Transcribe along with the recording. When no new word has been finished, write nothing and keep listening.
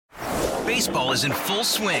Baseball is in full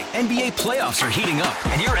swing. NBA playoffs are heating up,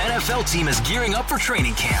 and your NFL team is gearing up for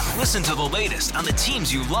training camp. Listen to the latest on the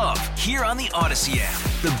teams you love here on the Odyssey app.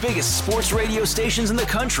 The biggest sports radio stations in the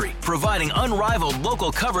country, providing unrivaled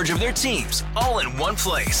local coverage of their teams, all in one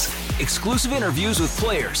place. Exclusive interviews with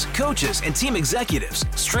players, coaches, and team executives,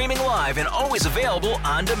 streaming live and always available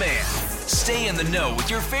on demand. Stay in the know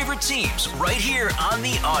with your favorite teams right here on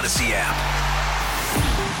the Odyssey app.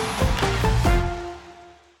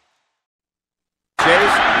 Chase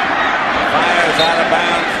fires out of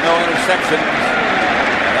bounds, no interceptions.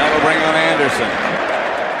 That'll bring on Anderson.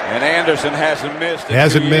 And Anderson hasn't missed.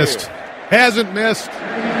 Hasn't missed.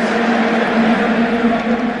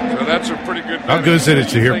 So that's a pretty good. How good is it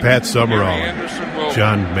to hear Pat Summerall,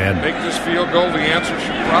 John Madden? Make this field goal. The answer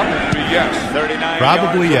should probably be yes. 39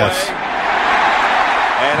 Probably yards yes. away.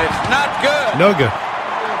 And it's not good. No good.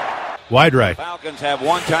 Wide right. Falcons have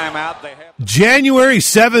one timeout. They have January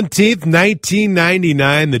 17th,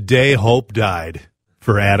 1999, the day hope died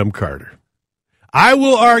for Adam Carter. I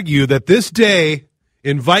will argue that this day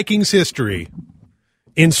in Vikings history,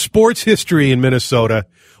 in sports history in Minnesota,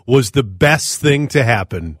 was the best thing to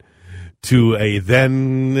happen to a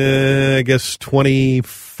then,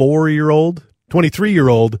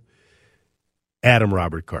 23-year-old Adam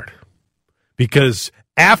Robert Carter. Because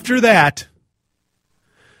after that,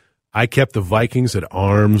 I kept the Vikings at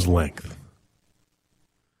arm's length.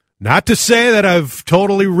 Not to say that I've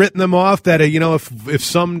totally written them off, that, if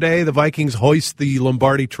someday the Vikings hoist the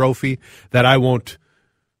Lombardi trophy, that I won't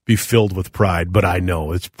be filled with pride, but I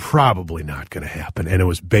know it's probably not going to happen, and it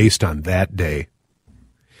was based on that day.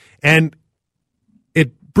 And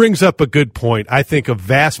it brings up a good point. I think a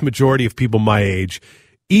vast majority of people my age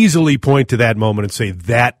easily point to that moment and say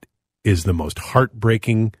that is the most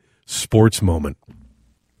heartbreaking sports moment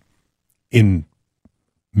in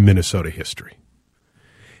Minnesota history.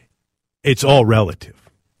 It's all relative.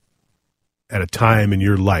 At a time in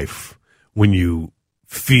your life when you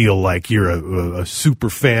feel like you're a super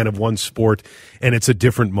fan of one sport and it's a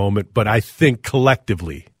different moment, but I think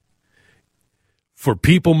collectively, for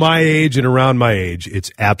people my age and around my age,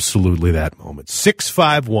 it's absolutely that moment.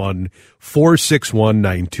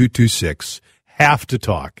 651-461-9226. Have to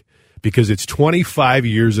talk because it's 25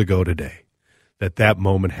 years ago today that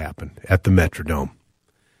moment happened at the Metrodome.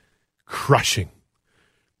 Crushing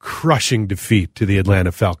defeat to the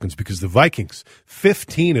Atlanta Falcons because the Vikings,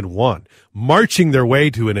 15-1, marching their way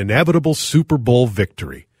to an inevitable Super Bowl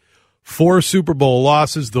victory. 4 Super Bowl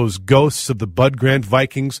losses, those ghosts of the Bud Grant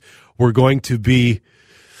Vikings were going to be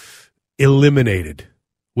eliminated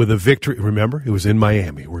with a victory. Remember, it was in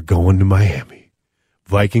Miami. We're going to Miami.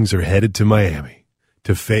 Vikings are headed to Miami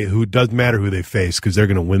to face. Who doesn't matter who they face because they're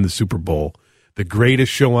going to win the Super Bowl. The greatest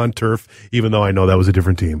show on turf, even though I know that was a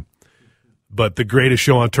different team. But the greatest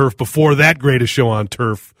show on turf before that greatest show on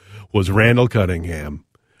turf was Randall Cunningham,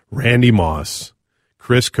 Randy Moss,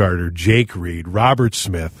 Chris Carter, Jake Reed, Robert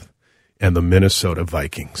Smith, and the Minnesota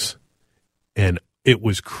Vikings. And it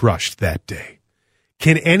was crushed that day.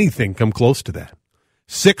 Can anything come close to that?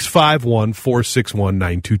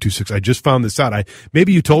 651-461-9226. I just found this out.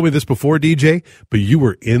 Maybe you told me this before, DJ, but you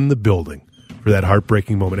were in the building for that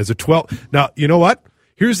heartbreaking moment. As a 12, now, you know what?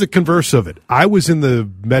 Here's the converse of it. I was in the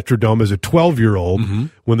Metrodome as a 12-year-old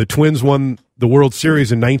when the Twins won the World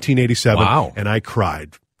Series in 1987, and I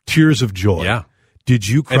cried. Tears of joy. Yeah. Did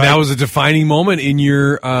you cry? And that was a defining moment in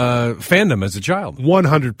your fandom as a child.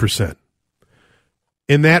 100%.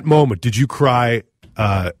 In that moment, did you cry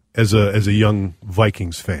as a young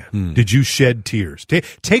Vikings fan? Did you shed tears?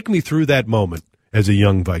 Take me through that moment as a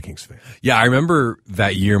young Vikings fan. Yeah, I remember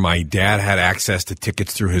that year my dad had access to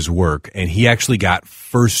tickets through his work, and he actually got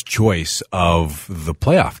first choice of the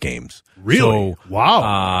playoff games. Really? So,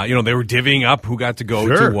 wow. They were divvying up who got to go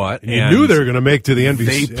to what. And you knew they were going to make to the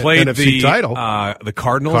They played NFC title. The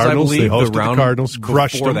Cardinals, I believe. They hosted the round the Cardinals,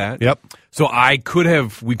 crushed before them. that. Yep. So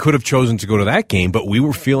we could have chosen to go to that game, but we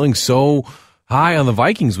were feeling so high on the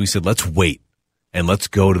Vikings, we said, let's wait. And let's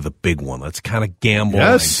go to the big one. Let's kind of gamble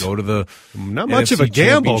and go to the not much NFC of a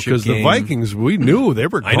gamble because the game. Vikings, we knew they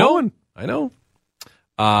were going. I know.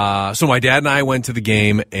 So my dad and I went to the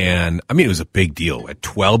game, and it was a big deal. At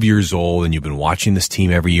 12 years old, and you've been watching this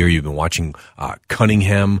team every year. You've been watching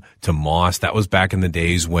Cunningham to Moss. That was back in the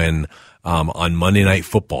days when on Monday Night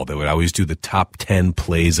Football they would always do the top 10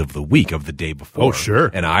 plays of the week of the day before. Oh,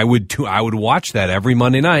 sure. And I would watch that every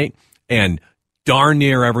Monday night, and darn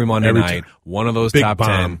near every Monday night, one of those big top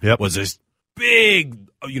bomb. 10 was this big,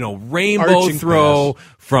 rainbow Arching throw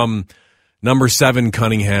from number 7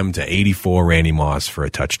 Cunningham to 84 Randy Moss for a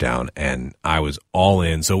touchdown, and I was all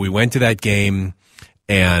in. So we went to that game,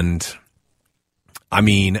 and I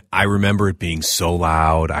mean, I remember it being so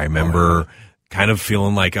loud. I remember kind of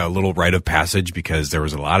feeling like a little rite of passage because there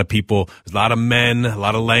was a lot of people, a lot of men, a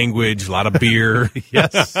lot of language, a lot of beer.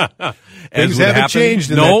 Yes. Things haven't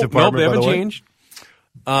changed in that department, they haven't by the way. changed.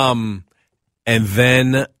 And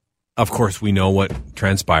then, of course, we know what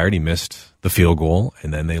transpired. He missed the field goal,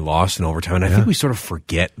 and then they lost in overtime. And I think we sort of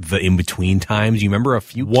forget the in-between times. You remember a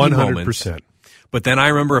few key 100%. moments. But then I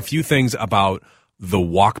remember a few things about the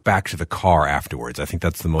walk back to the car afterwards. I think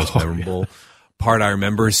that's the most memorable part. I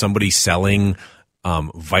remember somebody selling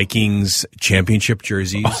Vikings championship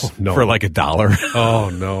jerseys for like $1. Oh,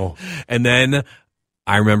 no. And then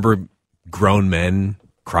I remember grown men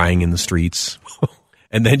crying in the streets.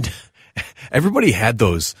 And then everybody had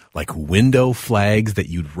those like window flags that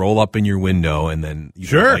you'd roll up in your window, and then you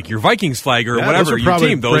Sure. like your Vikings flag or Yeah, whatever, those were your probably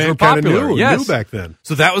team. Those were brand kinda popular. new back then.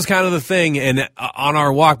 So that was kind of the thing. And on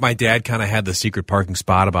our walk, my dad kind of had the secret parking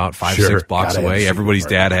spot about 5-6 blocks Gotta have away. secret Everybody's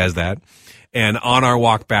parking. dad has that. And on our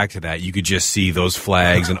walk back to that, you could just see those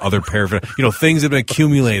flags and other things that have been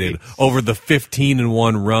accumulated over the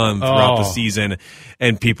 15-1 run throughout the season,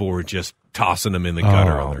 and people were just tossing them in the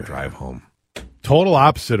gutter on their drive home. Total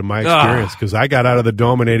opposite of my experience, because I got out of the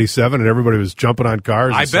Dome in '87 and everybody was jumping on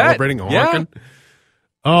cars and celebrating and honking.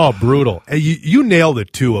 Oh, brutal. And you nailed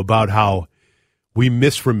it, too, about how we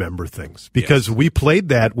misremember things. Because we played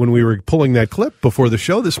that when we were pulling that clip before the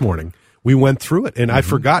show this morning. We went through it, and I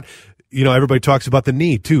forgot. You know, everybody talks about the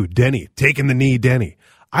knee, too. Denny, taking the knee, Denny.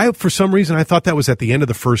 For some reason, I thought that was at the end of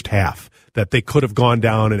the first half, that they could have gone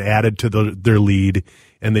down and added to their lead,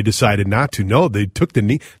 and they decided not to. No, they took the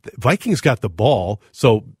knee. The Vikings got the ball,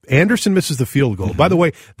 so Anderson misses the field goal. By the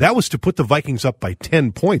way, that was to put the Vikings up by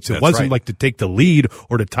 10 points. It wasn't like to take the lead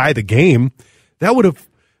or to tie the game. That would have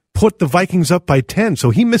put the Vikings up by 10. So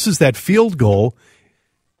he misses that field goal,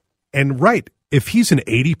 and if he's an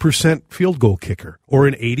 80% field goal kicker or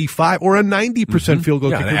an 85 or a 90% field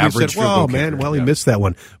goal kicker, an we average said, field goal man, kicker, he missed that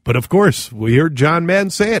one. But of course, we heard John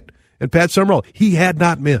Madden say it and Pat Summerall. He had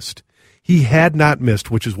not missed. He had not missed,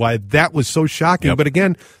 which is why that was so shocking. Yep. But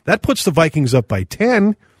again, that puts the Vikings up by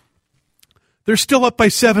 10. They're still up by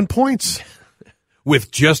 7 points.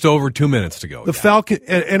 With just over 2 minutes to go. The Falcon,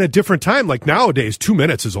 and a different time, like nowadays, 2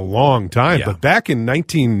 minutes is a long time. Yeah. But back in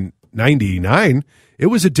 1999, it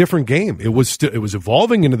was a different game. It was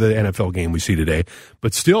evolving into the NFL game we see today,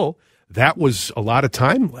 but still, that was a lot of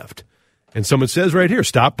time left. And someone says right here,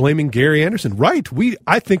 stop blaming Gary Anderson. Right.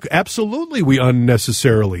 I think absolutely we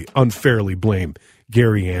unfairly blame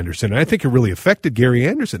Gary Anderson. And I think it really affected Gary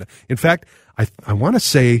Anderson. In fact, I want to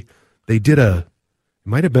say they did it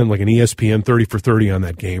might have been like an ESPN 30 for 30 on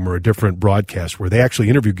that game or a different broadcast where they actually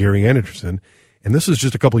interviewed Gary Anderson. And this was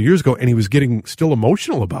just a couple of years ago, and he was getting still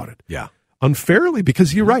emotional about it. Yeah. Unfairly,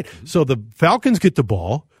 because you're right. So the Falcons get the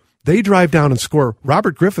ball. They drive down and score.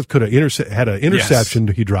 Robert Griffith could have had an interception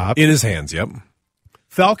he dropped. In his hands, yep.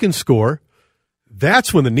 Falcons score.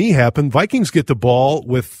 That's when the knee happened. Vikings get the ball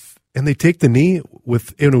and they take the knee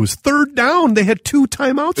and it was third down. They had 2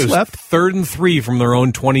 timeouts left. 3rd and 3 from their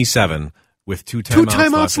own 27 with 2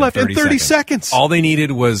 timeouts left in 30 seconds. All they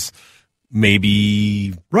needed was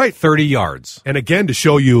maybe 30 yards. And again, to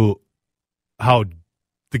show you how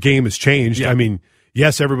the game has changed. Yeah. I mean,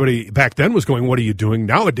 yes, everybody back then was going, what are you doing?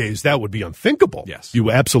 Nowadays, that would be unthinkable. Yes. You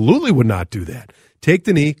absolutely would not do that. Take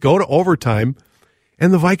the knee, go to overtime,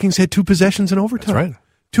 and the Vikings had 2 possessions in overtime. That's right.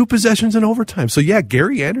 2 possessions in overtime. So, yeah,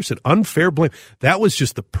 Gary Anderson, unfair blame. That was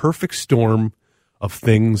just the perfect storm of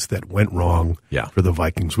things that went wrong for the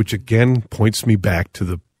Vikings, which, again, points me back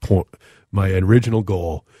to my original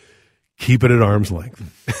goal. Keep it at arm's length.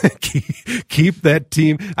 keep that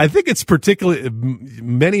team. I think it's particularly,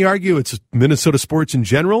 many argue it's Minnesota sports in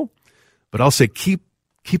general, but I'll say keep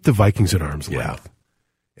the Vikings at arm's length.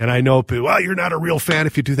 And I know people, you're not a real fan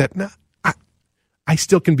if you do that. No, I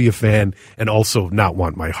still can be a fan and also not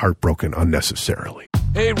want my heart broken unnecessarily.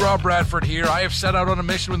 Hey, Rob Bradford here. I have set out on a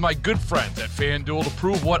mission with my good friends at FanDuel to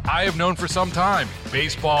prove what I have known for some time.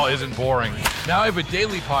 Baseball isn't boring. Now I have a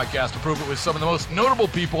daily podcast to prove it with some of the most notable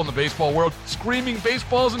people in the baseball world, screaming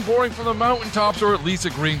baseball isn't boring from the mountaintops, or at least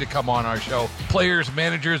agreeing to come on our show. Players,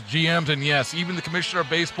 managers, GMs, and yes, even the commissioner of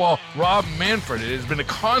baseball, Rob Manfred. It has been a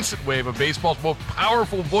constant wave of baseball's most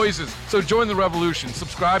powerful voices. So join the revolution.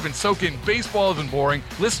 Subscribe and soak in Baseball Isn't Boring.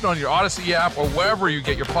 Listen on your Odyssey app or wherever you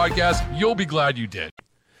get your podcast. You'll be glad you did.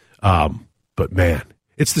 But man,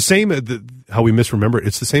 it's the same. How we misremember it.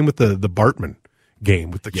 It's the same with the Bartman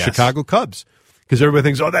game with the Chicago Cubs, because everybody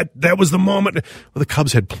thinks, that was the moment. Well, the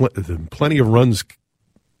Cubs had plenty of runs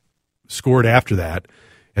scored after that,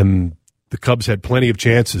 and the Cubs had plenty of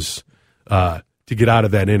chances to get out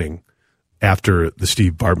of that inning after the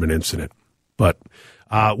Steve Bartman incident. But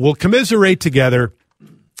we'll commiserate together.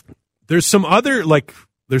 There's some other,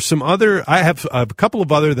 I have a couple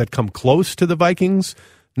of other that come close to the Vikings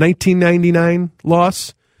 1999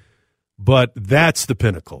 loss, but that's the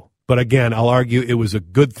pinnacle. But again, I'll argue it was a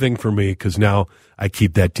good thing for me because now I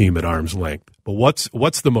keep that team at arm's length. But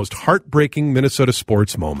what's the most heartbreaking Minnesota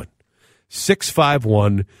sports moment?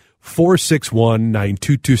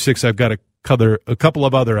 651-461-9226. I've got a couple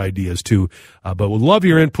of other ideas too, but we'd love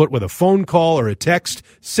your input with a phone call or a text,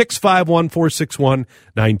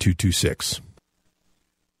 651-461-9226.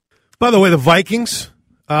 By the way, the Vikings,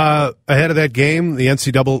 ahead of that game, the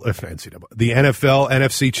NFL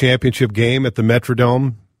NFC Championship game at the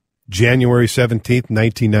Metrodome, January 17th,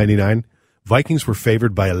 1999, Vikings were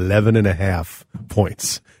favored by 11.5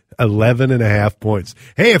 points. 11.5 points.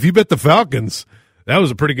 Hey, if you bet the Falcons, that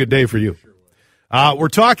was a pretty good day for you. We're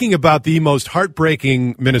talking about the most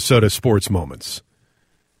heartbreaking Minnesota sports moments.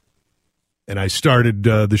 And I started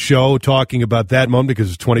the show talking about that moment because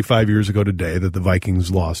it was 25 years ago today that the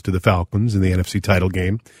Vikings lost to the Falcons in the NFC title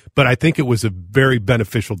game. But I think it was a very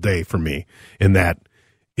beneficial day for me in that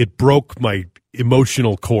it broke my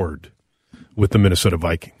emotional cord with the Minnesota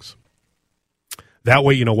Vikings. That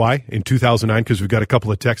way, you know why? In 2009, because we've got a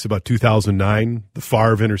couple of texts about 2009, the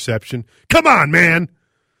Favre interception. Come on, man.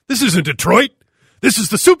 This isn't Detroit. This is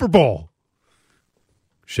the Super Bowl.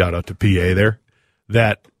 Shout out to PA there.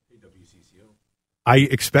 That I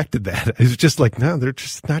expected that. It's just like, no, they're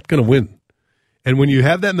just not going to win. And when you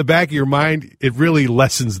have that in the back of your mind, it really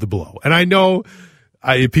lessens the blow. And I know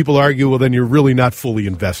people argue, well, then you're really not fully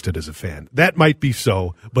invested as a fan. That might be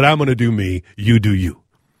so, but I'm going to do me. You do you.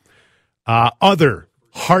 Other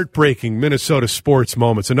heartbreaking Minnesota sports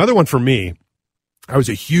moments. Another one for me, I was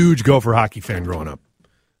a huge Gopher hockey fan growing up.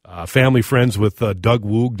 Family friends with Doug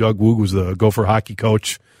Woog. Doug Woog was the Gopher hockey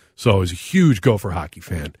coach, so I was a huge Gopher hockey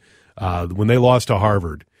fan. When they lost to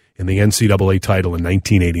Harvard in the NCAA title in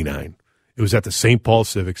 1989, it was at the St. Paul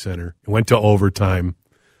Civic Center. It went to overtime.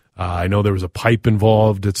 I know there was a pipe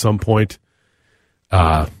involved at some point,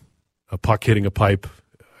 a puck hitting a pipe.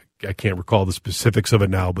 I can't recall the specifics of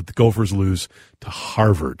it now, but the Gophers lose to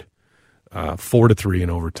Harvard 4-3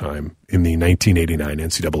 in overtime in the 1989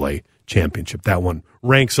 NCAA championship. That one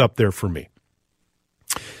ranks up there for me.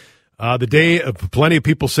 The day, plenty of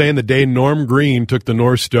people saying the day Norm Green took the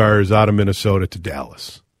North Stars out of Minnesota to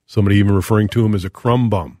Dallas. Somebody even referring to him as a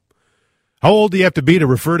crumb bum. How old do you have to be to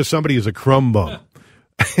refer to somebody as a crumb bum?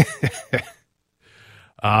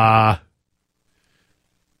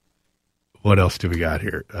 What else do we got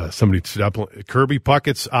here? Somebody Kirby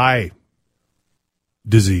Puckett's eye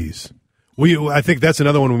disease. I think that's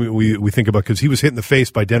another one we think about because he was hit in the face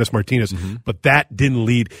by Dennis Martinez, but that didn't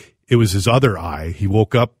lead. It was his other eye. He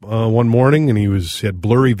woke up one morning and he had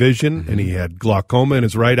blurry vision and he had glaucoma in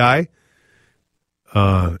his right eye,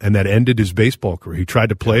 and that ended his baseball career. He tried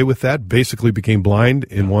to play with that, basically became blind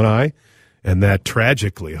in one eye, and that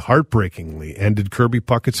tragically, heartbreakingly ended Kirby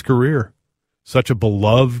Puckett's career. Such a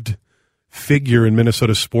beloved figure in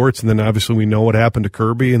Minnesota sports, and then obviously we know what happened to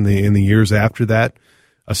Kirby in the years after that.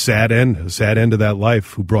 A sad end to that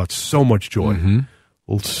life. Who brought so much joy,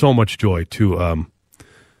 so much joy to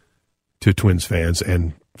Twins fans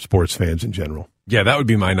and sports fans in general. Yeah, that would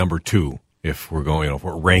be my number two if we're going. If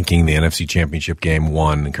we're ranking the NFC Championship game,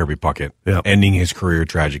 one and Kirby Puckett ending his career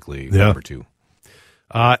tragically. Number two.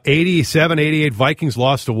 87-88 Vikings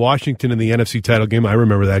lost to Washington in the NFC title game. I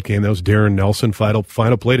remember that game. That was Darren Nelson. Final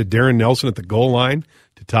play to Darren Nelson at the goal line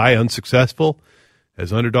to tie, unsuccessful.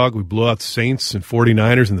 As underdog, we blew out the Saints and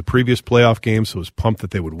 49ers in the previous playoff game, so I was pumped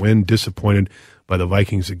that they would win. Disappointed by the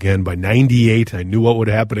Vikings again by 98. I knew what would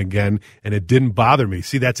happen again, and it didn't bother me.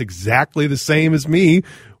 See, that's exactly the same as me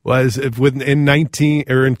was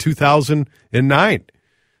in 2009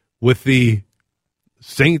 with the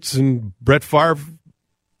Saints and Brett Favre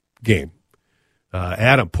game.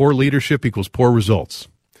 Adam, poor leadership equals poor results.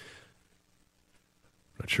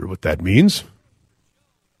 Not sure what that means.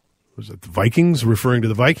 Was it the Vikings referring to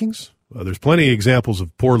the Vikings? There's plenty of examples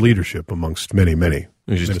of poor leadership amongst many, many.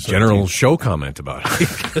 There's just a general show comment about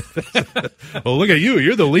it. Well, look at you.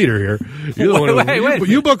 You're the leader here. You're the one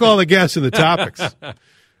you book all the guests and the topics.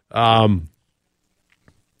 And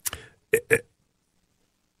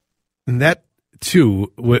that,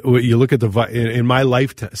 too, what you look at in my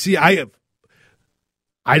lifetime. See, I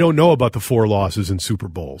don't know about the 4 losses in Super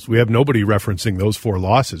Bowls. We have nobody referencing those 4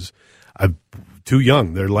 losses. I'm too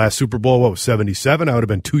young. Their last Super Bowl, was 77? I would have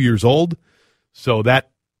been 2 years old. So that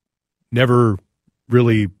never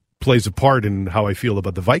really plays a part in how I feel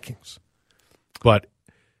about the Vikings. But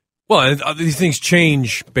Well, and these things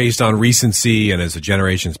change based on recency and as the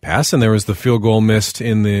generations pass. And there was the field goal missed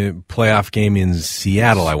in the playoff game in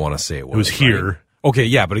Seattle, I want to say it was. It was here. Right? Okay,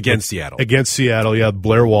 yeah, but against Seattle. Against Seattle, yeah.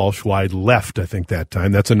 Blair Walsh wide left, I think, that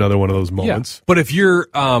time. That's another one of those moments. Yeah. But if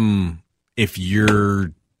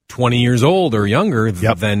you're 20 years old or younger,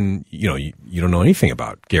 then you don't know anything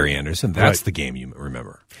about Gary Anderson. That's the game you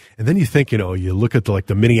remember. And then you think, you look at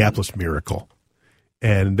the Minneapolis Miracle,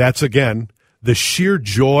 and that's, again, the sheer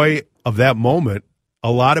joy of that moment.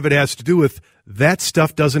 A lot of it has to do with that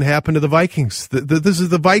stuff doesn't happen to the Vikings. This is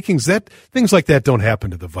the Vikings. Things like that don't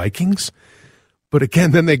happen to the Vikings. But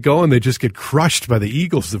again, then they go and they just get crushed by the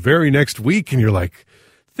Eagles the very next week, and you're like,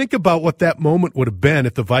 think about what that moment would have been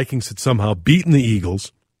if the Vikings had somehow beaten the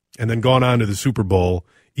Eagles and then gone on to the Super Bowl.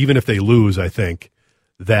 Even if they lose, I think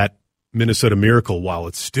that Minnesota Miracle, while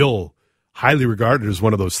it's still highly regarded as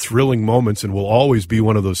one of those thrilling moments and will always be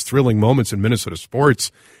one of those thrilling moments in Minnesota sports,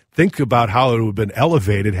 think about how it would have been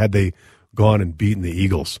elevated had they gone and beaten the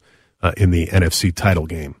Eagles in the NFC title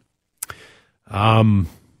game.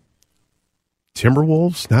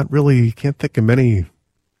 Timberwolves, not really, can't think of many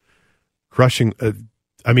crushing.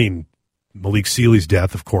 Malik Sealy's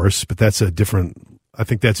death, of course, but that's I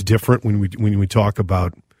think that's different when we talk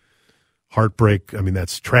about heartbreak. I mean,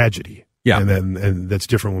 that's tragedy. Yeah. And that's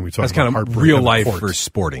different when we talk about heartbreak. That's kind of real life for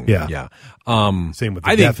sporting. Yeah. Same with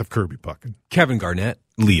the death of Kirby Puckett. Kevin Garnett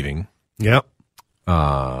leaving. Yep.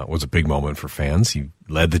 Was a big moment for fans. He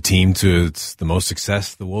led the team to the most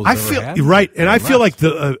success the Wolves ever had. Right, and I feel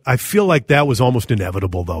like that was almost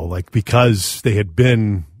inevitable though, because they had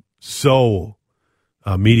been so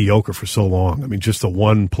mediocre for so long. I mean, just the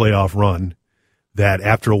one playoff run that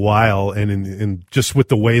after a while, and in just with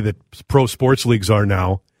the way that pro sports leagues are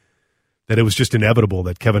now, that it was just inevitable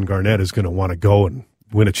that Kevin Garnett is going to want to go and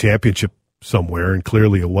win a championship somewhere, and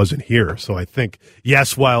clearly it wasn't here. So I think,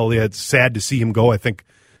 yes, while it's sad to see him go, I think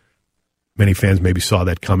many fans maybe saw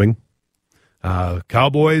that coming.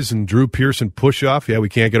 Cowboys and Drew Pearson push-off. Yeah, we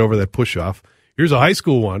can't get over that push-off. Here's a high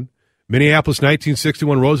school one. Minneapolis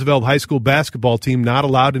 1961 Roosevelt High School basketball team not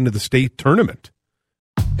allowed into the state tournament.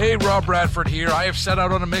 Hey, Rob Bradford here. I have set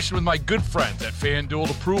out on a mission with my good friends at FanDuel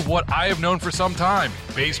to prove what I have known for some time.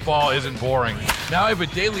 Baseball isn't boring. Now I have a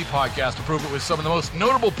daily podcast to prove it with some of the most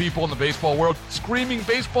notable people in the baseball world, screaming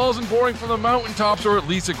baseball isn't boring from the mountaintops, or at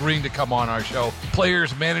least agreeing to come on our show.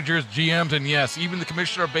 Players, managers, GMs, and yes, even the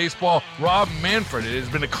commissioner of baseball, Rob Manfred. It has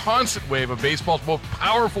been a constant wave of baseball's most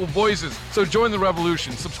powerful voices. So join the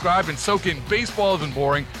revolution. Subscribe and soak in Baseball Isn't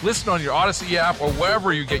Boring. Listen on your Odyssey app or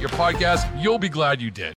wherever you get your podcasts. You'll be glad you did.